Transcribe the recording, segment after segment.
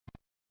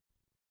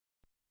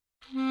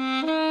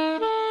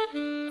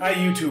Hi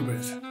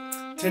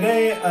YouTubers.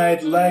 Today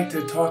I'd like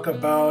to talk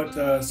about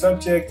a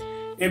subject.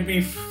 It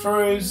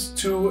refers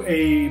to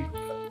a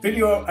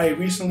video I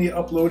recently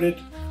uploaded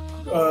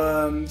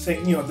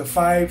saying, the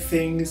 5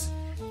 things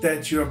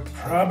that you're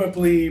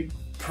probably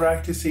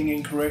practicing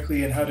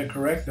incorrectly and how to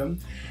correct them.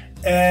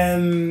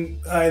 And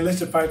I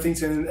listed 5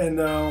 things, and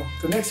the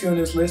next thing on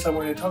this list I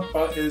want to talk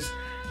about is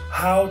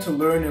how to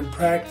learn and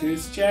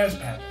practice jazz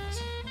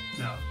patterns.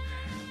 Now,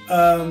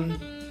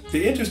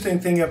 the interesting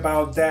thing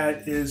about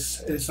that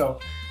is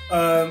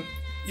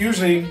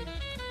usually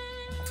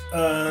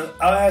I'll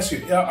ask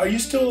you, are you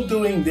still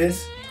doing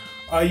this?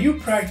 Are you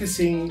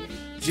practicing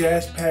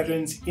jazz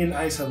patterns in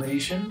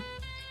isolation?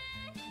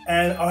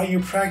 And are you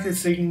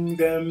practicing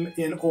them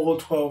in all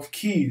 12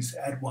 keys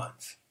at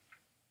once?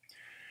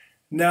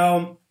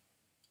 Now,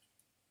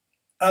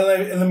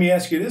 let me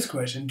ask you this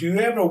question. Do you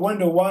ever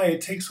wonder why it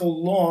takes so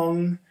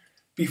long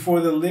before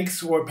the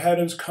licks or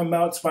patterns come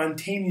out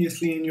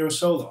spontaneously in your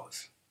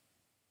solos?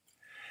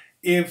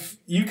 If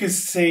you could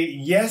say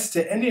yes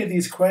to any of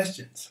these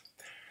questions,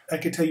 I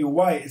could tell you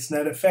why it's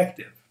not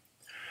effective.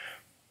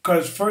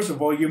 Because first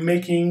of all, you're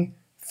making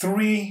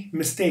 3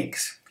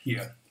 mistakes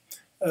here,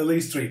 at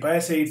least 3. But I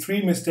say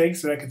 3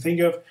 mistakes that I can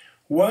think of.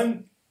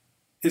 One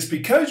is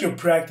because you're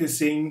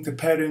practicing the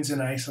patterns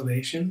in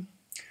isolation.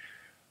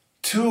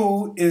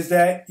 2 is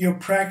that you're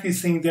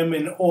practicing them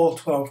in all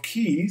 12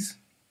 keys.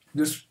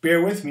 Just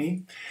bear with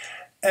me.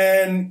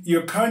 And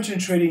you're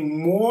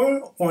concentrating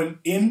more on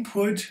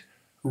input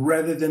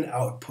rather than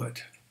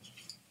output.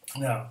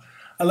 Now,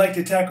 I like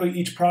to tackle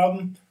each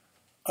problem.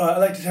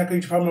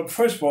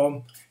 First of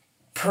all,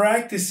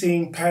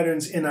 practicing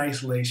patterns in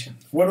isolation.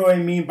 What do I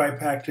mean by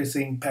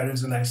practicing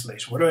patterns in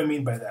isolation? What do I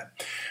mean by that?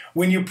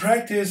 When you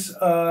practice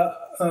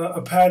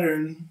a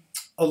pattern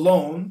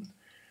alone,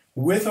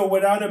 with or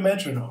without a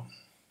metronome,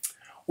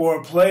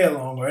 or a play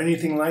along, or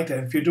anything like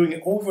that, if you're doing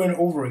it over and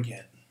over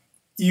again,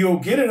 you'll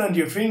get it under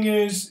your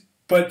fingers,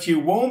 but you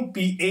won't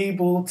be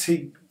able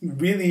to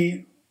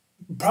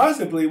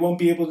possibly won't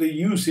be able to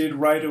use it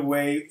right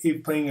away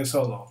if playing a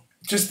solo.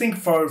 Just think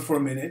forward for a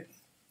minute.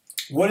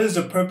 What is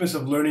the purpose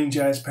of learning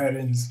jazz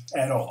patterns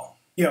at all?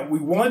 Yeah, we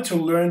want to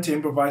learn to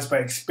improvise by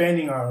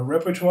expanding our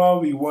repertoire.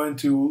 We want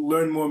to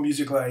learn more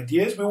musical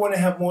ideas. We want to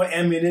have more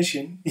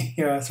ammunition,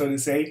 so to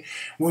say,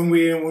 when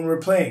we're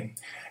playing.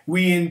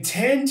 We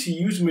intend to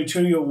use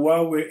material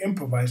while we're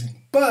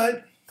improvising.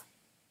 But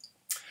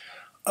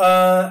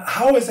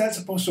how is that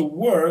supposed to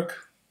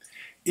work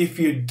if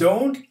you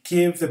don't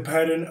give the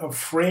pattern a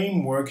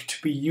framework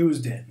to be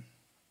used in?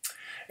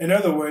 In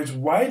other words,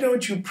 why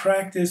don't you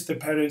practice the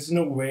patterns in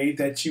a way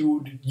that you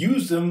would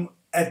use them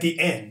at the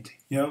end?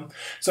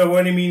 So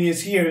what I mean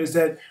is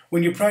that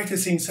when you're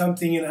practicing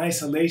something in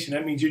isolation,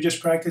 that means you're just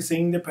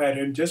practicing the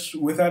pattern just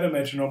without a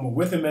metronome or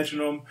with a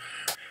metronome.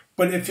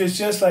 But if it's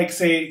just like,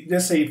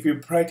 let's say if you're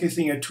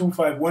practicing a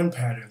 2-5-1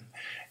 pattern,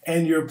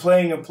 and you're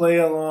playing a play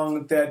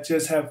along that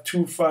just have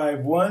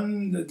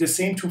 2-5-1, the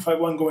same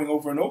 2-5-1 going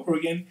over and over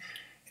again,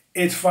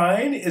 it's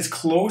fine. It's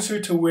closer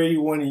to where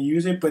you want to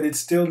use it, but it's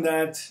still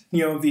not,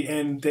 the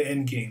end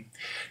game.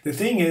 The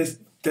thing is,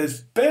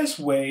 the best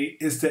way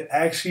is to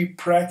actually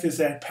practice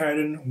that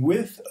pattern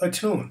with a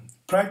tune.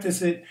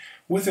 Practice it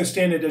with a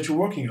standard that you're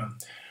working on.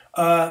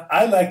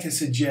 I like to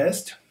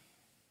suggest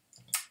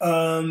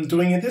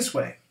doing it this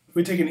way.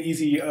 We take an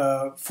easy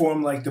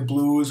form like the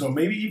blues or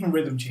maybe even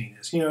rhythm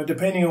changes,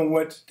 depending on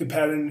what the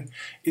pattern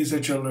is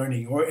that you're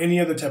learning, or any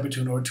other type of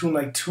tune, or a tune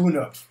like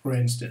tune-up, for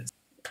instance.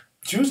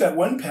 Choose that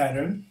one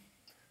pattern,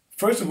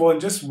 first of all, in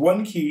just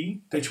one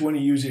key that you want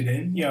to use it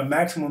in,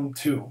 maximum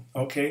 2,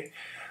 okay?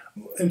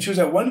 And choose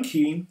that one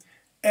key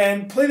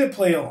and play the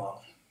play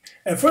along.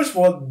 And first of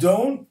all,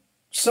 don't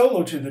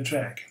solo to the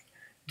track.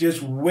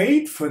 Just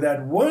wait for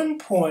that 1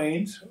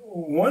 point,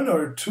 1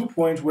 or 2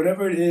 points,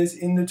 whatever it is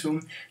in the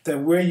tune,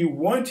 that where you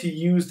want to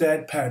use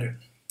that pattern.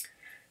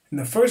 And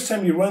the first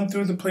time you run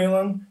through the play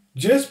along,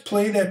 just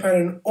play that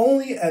pattern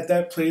only at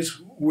that place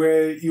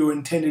where you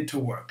intended to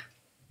work.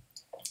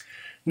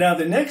 Now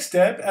the next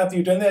step, after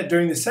you've done that,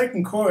 during the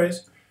second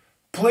chorus,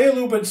 play a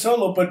little bit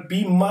solo, but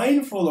be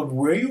mindful of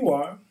where you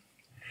are.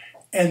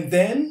 And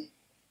then,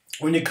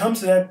 when it comes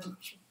to that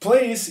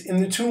place in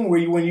the tune where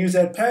you want to use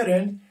that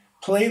pattern,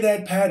 play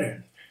that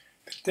pattern.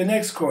 The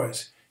next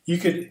chorus, you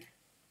could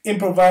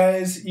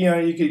improvise,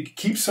 you could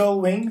keep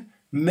soloing,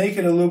 make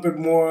it a little bit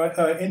more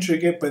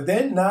intricate, but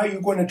then now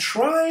you're going to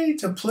try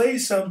to play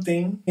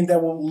something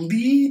that will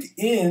lead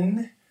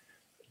into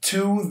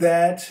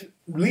that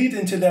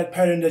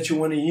pattern that you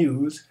want to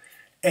use,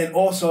 and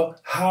also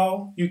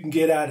how you can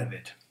get out of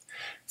it.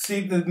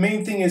 See, the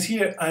main thing is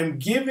here, I'm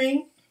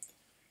giving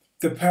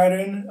the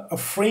pattern a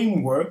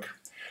framework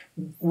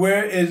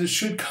where it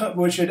should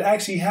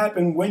actually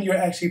happen when you're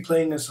actually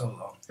playing a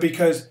solo.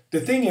 Because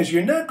the thing is,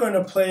 you're not going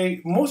to play,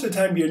 most of the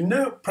time, you're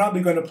not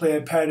probably going to play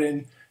a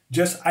pattern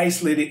just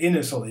isolated in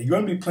a solo. You're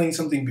going to be playing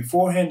something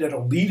beforehand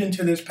that'll lead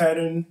into this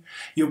pattern.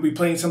 You'll be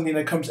playing something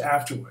that comes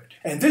afterward.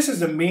 And this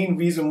is the main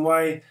reason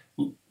why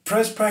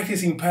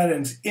practicing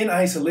patterns in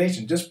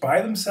isolation, just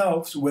by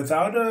themselves,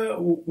 without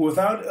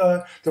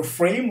the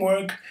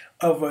framework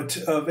of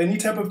any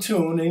type of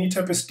tune, any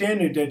type of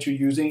standard that you're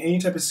using, any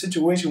type of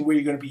situation where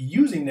you're going to be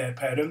using that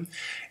pattern,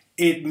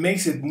 it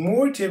makes it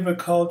more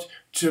difficult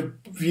to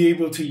be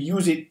able to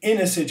use it in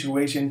a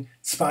situation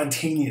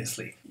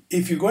spontaneously.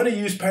 If you're going to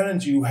use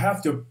patterns, you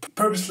have to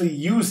purposely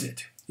use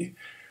it.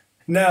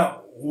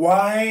 Now,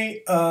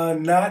 why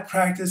not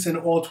practice in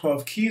all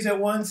 12 keys at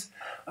once?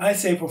 I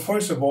say, well,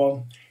 first of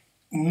all,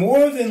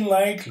 more than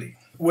likely,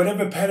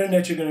 whatever pattern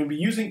that you're going to be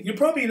using, you're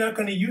probably not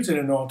going to use it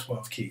in all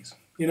 12 keys.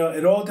 You know,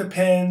 it all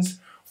depends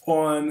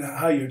on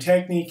how your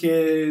technique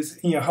is,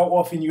 you know, how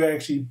often you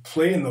actually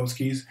play in those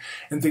keys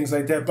and things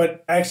like that.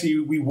 But actually,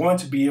 we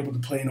want to be able to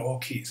play in all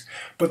keys.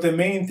 But the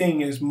main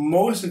thing is,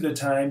 most of the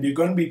time, you're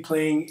going to be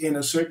playing in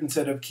a certain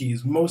set of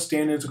keys. Most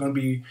standards are going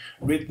to be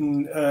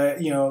written,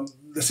 you know,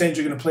 the standards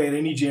you're going to play at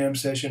any jam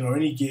session or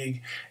any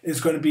gig is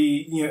going to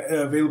be, you know,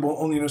 available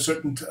only in a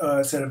certain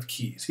set of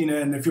keys. You know,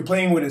 and if you're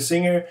playing with a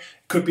singer, it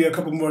could be a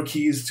couple more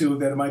keys too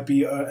that might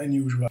be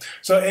unusual.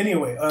 So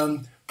anyway,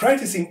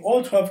 practicing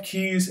all 12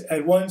 keys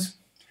at once,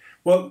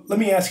 well, let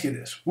me ask you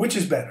this. Which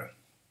is better?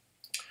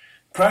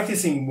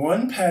 Practicing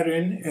one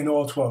pattern in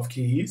all 12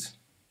 keys,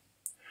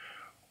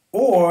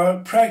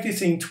 or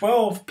practicing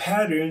 12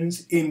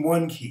 patterns in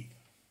one key?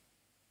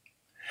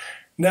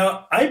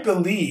 Now, I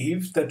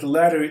believe that the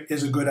latter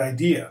is a good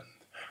idea,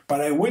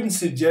 but I wouldn't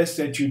suggest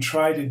that you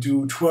try to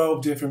do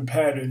 12 different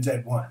patterns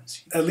at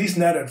once, at least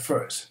not at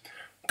first.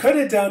 Cut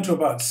it down to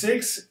about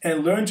 6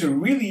 and learn to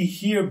really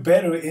hear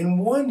better in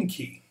one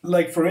key.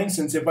 Like, for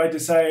instance, if I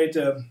decide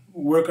to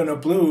work on a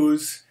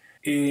blues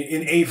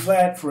in A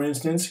flat, for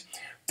instance,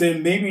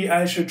 then maybe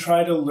I should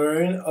try to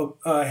learn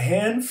a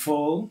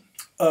handful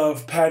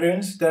of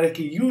patterns that I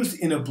could use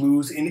in a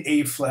blues in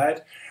A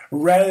flat,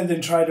 rather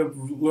than try to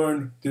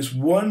learn this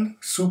one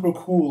super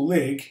cool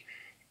lick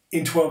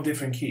in 12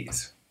 different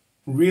keys.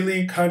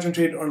 Really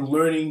concentrate on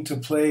learning to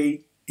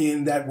play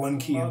in that one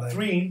key.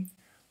 3,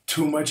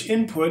 too much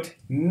input,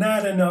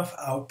 not enough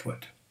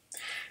output.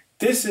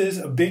 This is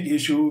a big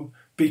issue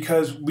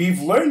because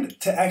we've learned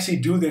to actually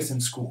do this in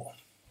school.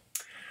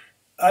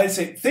 I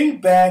say,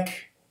 think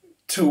back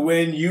to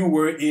when you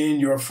were in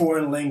your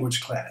foreign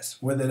language class,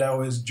 whether that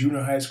was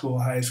junior high school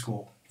or high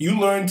school. You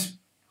learned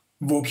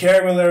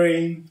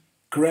vocabulary,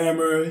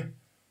 grammar,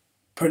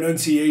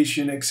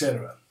 pronunciation,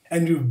 etc.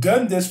 And you've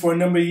done this for a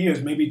number of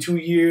years, maybe 2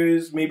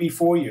 years, maybe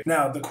 4 years.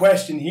 Now, the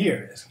question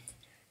here is,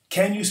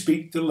 can you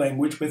speak the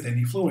language with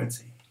any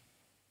fluency?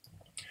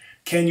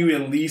 Can you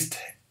at least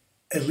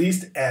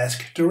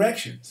ask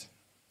directions?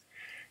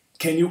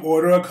 Can you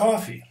order a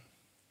coffee?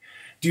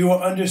 Do you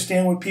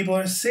understand what people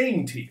are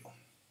saying to you?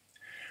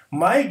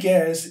 My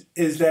guess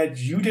is that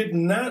you did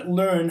not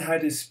learn how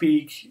to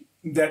speak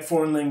that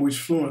foreign language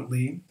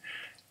fluently,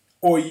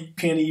 or you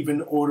can't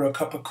even order a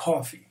cup of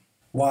coffee.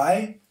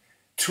 Why?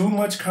 Too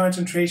much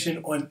concentration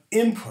on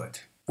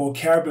input,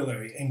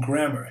 vocabulary, and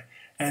grammar,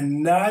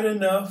 and not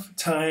enough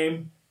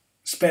time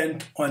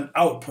spent on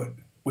output,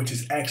 which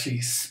is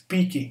actually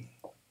speaking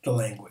the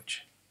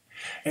language.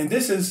 And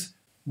this is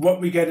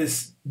what we got to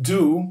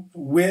do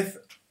with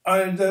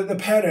the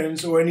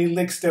patterns or any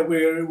licks that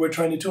we're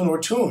trying to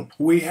tune.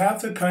 We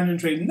have to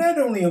concentrate not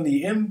only on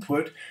the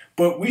input,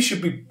 but we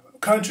should be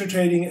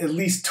concentrating at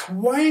least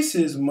twice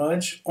as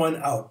much on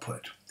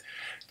output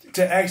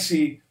to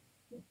actually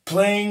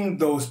playing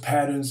those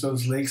patterns,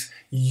 those licks,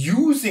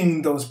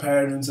 using those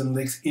patterns and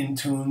licks in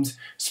tunes,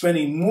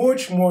 spending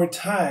much more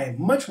time,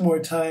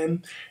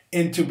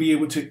 and to be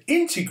able to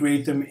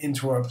integrate them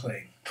into our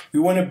playing.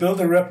 We want to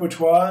build a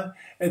repertoire,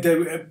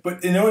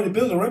 but in order to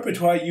build a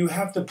repertoire, you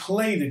have to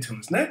play the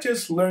tunes, not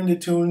just learn the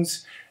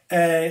tunes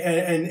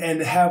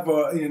and have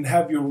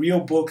your real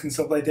book and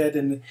stuff like that,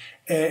 and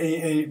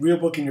real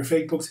book and your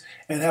fake books,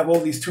 and have all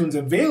these tunes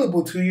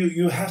available to you.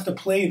 You have to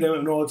play them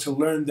in order to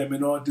learn them,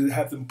 in order to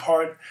have them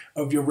part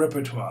of your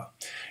repertoire.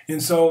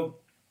 And so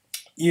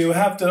you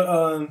have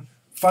to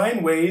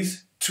find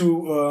ways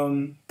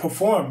to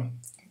perform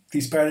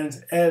these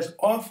patterns as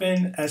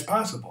often as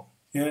possible,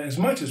 as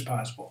much as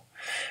possible.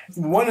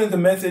 One of the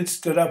methods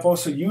that I've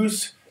also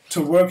used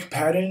to work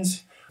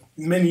patterns,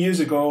 many years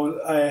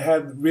ago, I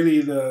had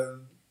really the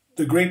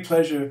great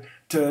pleasure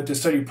to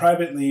study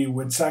privately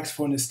with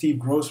saxophonist Steve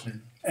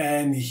Grossman.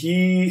 And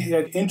he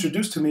had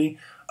introduced to me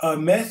a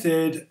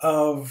method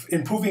of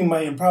improving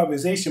my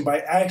improvisation by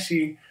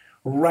actually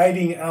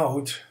writing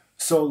out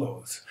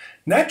solos.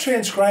 Not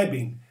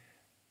transcribing,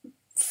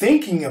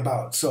 thinking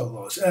about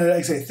solos. Like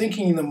I say,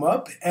 thinking them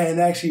up and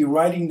actually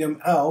writing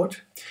them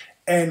out,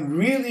 and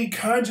really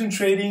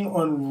concentrating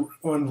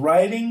on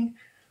writing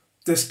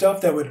the stuff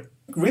that would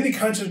really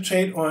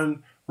concentrate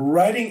on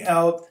writing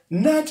out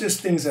not just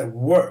things that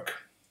work,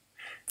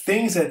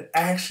 things that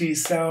actually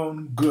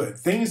sound good,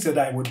 things that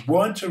I would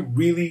want to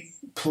really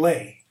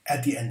play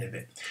at the end of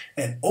it,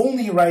 and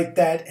only write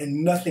that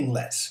and nothing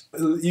less.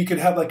 You could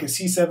have like a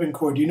C7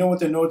 chord, you know what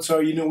the notes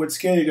are, you know what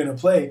scale you're going to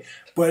play,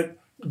 but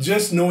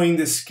just knowing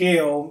the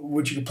scale,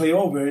 which you can play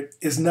over it,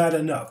 is not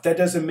enough. That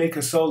doesn't make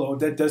a solo.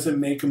 That doesn't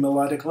make a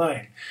melodic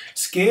line.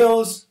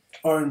 Scales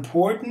are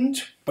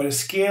important, but a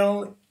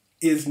scale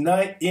is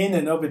not in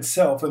and of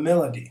itself a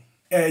melody.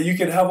 You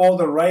can have all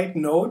the right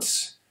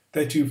notes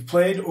that you've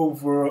played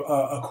over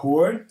a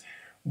chord,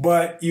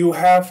 but you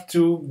have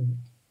to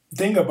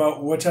think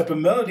about what type of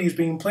melody is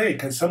being played,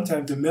 because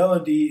sometimes the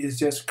melody is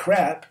just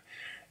crap,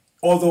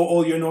 although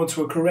all your notes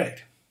were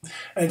correct.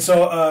 And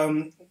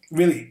so,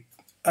 really,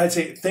 I'd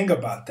say think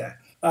about that.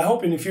 I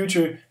hope in the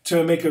future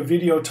to make a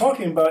video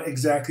talking about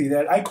exactly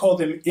that. I call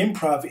them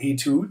improv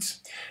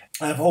etudes.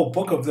 I have a whole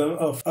book of them,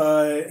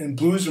 in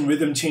blues and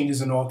rhythm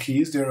changes in all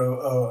keys. They're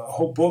a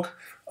whole book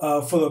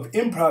full of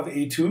improv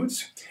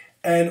etudes.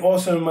 And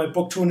also in my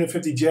book,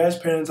 250 Jazz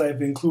Patterns,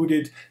 I've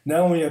included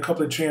not only a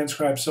couple of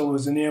transcribed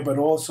solos in there, but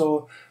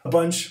also a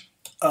bunch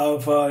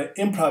of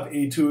improv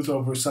etudes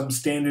over some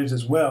standards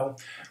as well.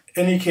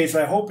 In any case,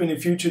 I hope in the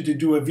future to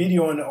do a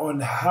video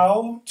on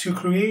how to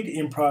create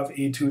improv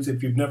etudes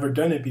if you've never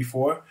done it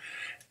before.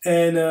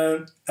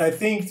 And I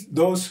think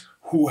those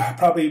who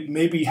probably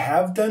maybe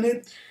have done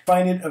it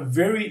find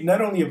it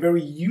not only a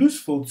very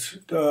useful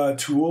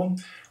tool,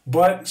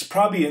 but it's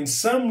probably in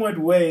somewhat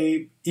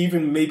way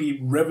even maybe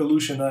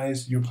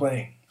revolutionize your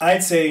playing.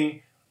 I'd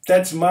say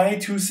that's my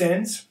 2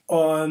 cents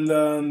on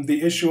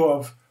the issue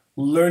of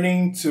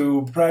learning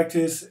to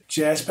practice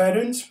jazz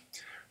patterns.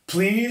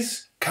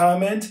 Please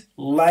comment,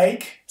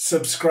 like,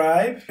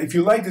 subscribe. If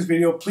you like this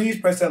video, please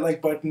press that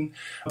like button.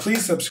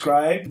 Please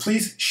subscribe.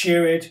 Please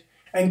share it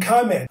and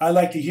comment. I'd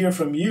like to hear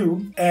from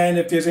you. And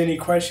if there's any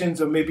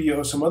questions or maybe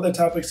some other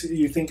topics that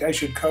you think I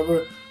should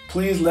cover,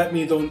 please let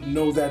me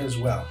know that as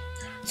well.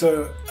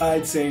 So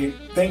I'd say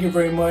thank you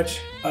very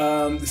much.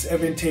 This is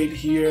Evan Tate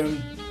here,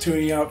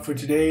 tuning out for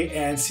today,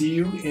 and see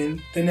you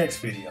in the next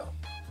video.